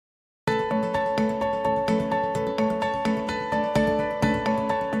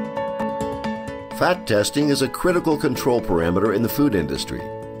Fat testing is a critical control parameter in the food industry.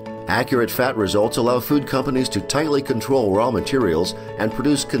 Accurate fat results allow food companies to tightly control raw materials and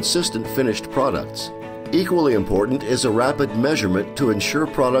produce consistent finished products. Equally important is a rapid measurement to ensure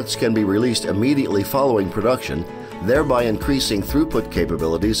products can be released immediately following production, thereby increasing throughput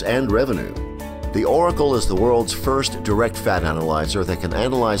capabilities and revenue. The Oracle is the world's first direct fat analyzer that can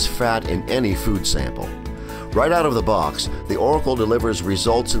analyze fat in any food sample. Right out of the box, the Oracle delivers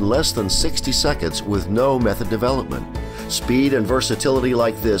results in less than 60 seconds with no method development. Speed and versatility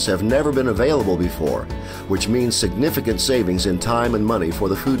like this have never been available before, which means significant savings in time and money for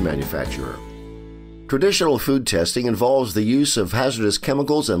the food manufacturer. Traditional food testing involves the use of hazardous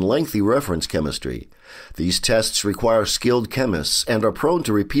chemicals and lengthy reference chemistry. These tests require skilled chemists and are prone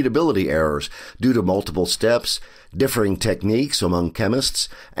to repeatability errors due to multiple steps, differing techniques among chemists,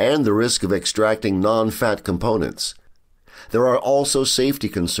 and the risk of extracting non-fat components. There are also safety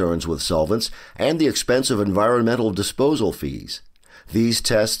concerns with solvents and the expense of environmental disposal fees. These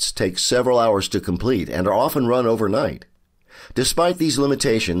tests take several hours to complete and are often run overnight. Despite these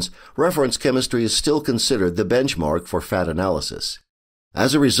limitations, reference chemistry is still considered the benchmark for fat analysis.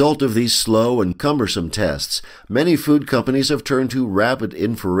 As a result of these slow and cumbersome tests, many food companies have turned to rapid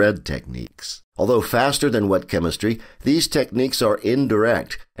infrared techniques. Although faster than wet chemistry, these techniques are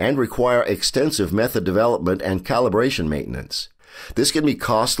indirect and require extensive method development and calibration maintenance. This can be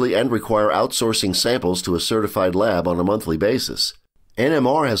costly and require outsourcing samples to a certified lab on a monthly basis.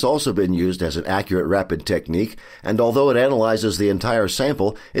 NMR has also been used as an accurate rapid technique, and although it analyzes the entire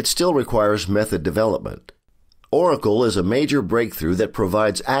sample, it still requires method development. Oracle is a major breakthrough that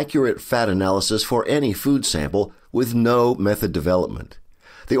provides accurate fat analysis for any food sample with no method development.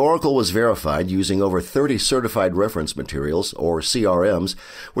 The Oracle was verified using over 30 certified reference materials, or CRMs,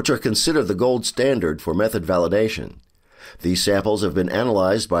 which are considered the gold standard for method validation. These samples have been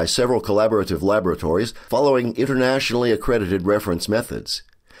analyzed by several collaborative laboratories following internationally accredited reference methods.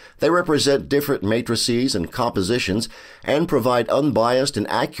 They represent different matrices and compositions and provide unbiased and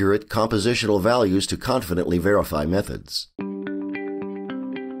accurate compositional values to confidently verify methods.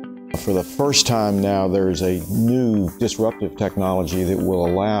 For the first time now, there's a new disruptive technology that will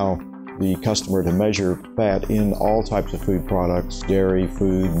allow the customer to measure fat in all types of food products, dairy,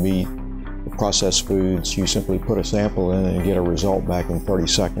 food, meat, processed foods. You simply put a sample in and get a result back in 30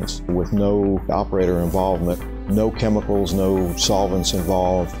 seconds with no operator involvement, no chemicals, no solvents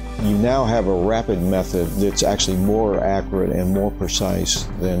involved. You now have a rapid method that's actually more accurate and more precise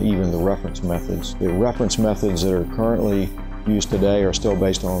than even the reference methods. The reference methods that are currently used today are still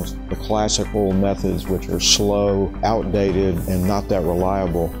based on the classical methods, which are slow, outdated, and not that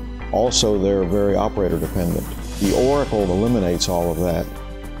reliable. Also, they're very operator dependent. The Oracle eliminates all of that.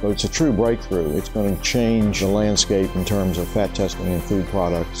 So it's a true breakthrough. It's going to change the landscape in terms of fat testing in food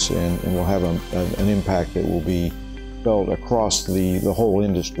products and will have an impact that will be felt across the whole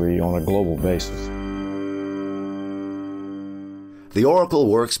industry on a global basis. The Oracle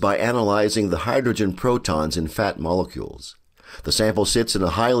works by analyzing the hydrogen protons in fat molecules. The sample sits in a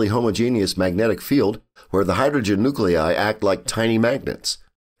highly homogeneous magnetic field where the hydrogen nuclei act like tiny magnets.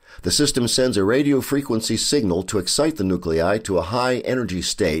 The system sends a radio frequency signal to excite the nuclei to a high energy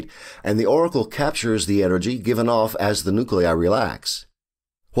state, and the Oracle captures the energy given off as the nuclei relax.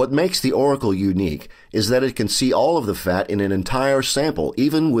 What makes the Oracle unique is that it can see all of the fat in an entire sample,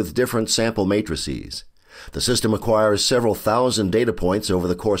 even with different sample matrices. The system acquires several thousand data points over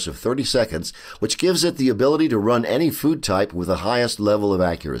the course of 30 seconds, which gives it the ability to run any food type with the highest level of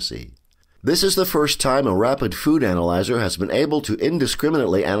accuracy. This is the first time a rapid food analyzer has been able to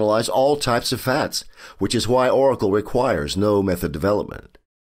indiscriminately analyze all types of fats, which is why Oracle requires no method development.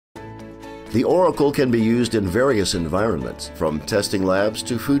 The Oracle can be used in various environments, from testing labs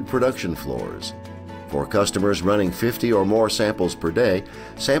to food production floors. For customers running 50 or more samples per day,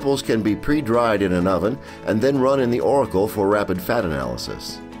 samples can be pre-dried in an oven and then run in the Oracle for rapid fat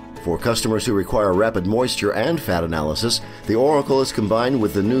analysis. For customers who require rapid moisture and fat analysis, the Oracle is combined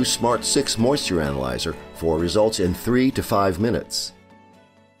with the new Smart 6 Moisture Analyzer for results in 3 to 5 minutes.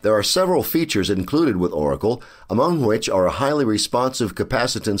 There are several features included with Oracle, among which are a highly responsive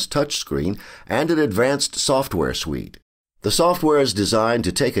capacitance touchscreen and an advanced software suite. The software is designed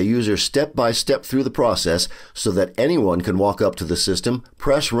to take a user step by step through the process so that anyone can walk up to the system,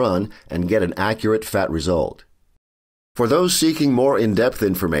 press run, and get an accurate fat result. For those seeking more in-depth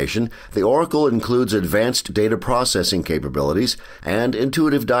information, the Oracle includes advanced data processing capabilities and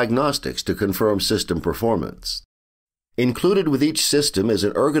intuitive diagnostics to confirm system performance. Included with each system is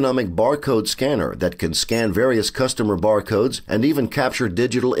an ergonomic barcode scanner that can scan various customer barcodes and even capture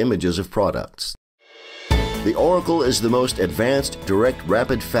digital images of products. The Oracle is the most advanced direct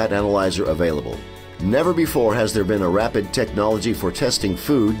rapid fat analyzer available. Never before has there been a rapid technology for testing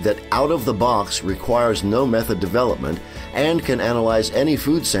food that out of the box requires no method development and can analyze any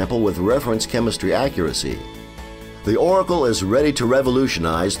food sample with reference chemistry accuracy. The Oracle is ready to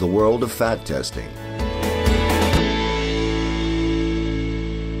revolutionize the world of fat testing.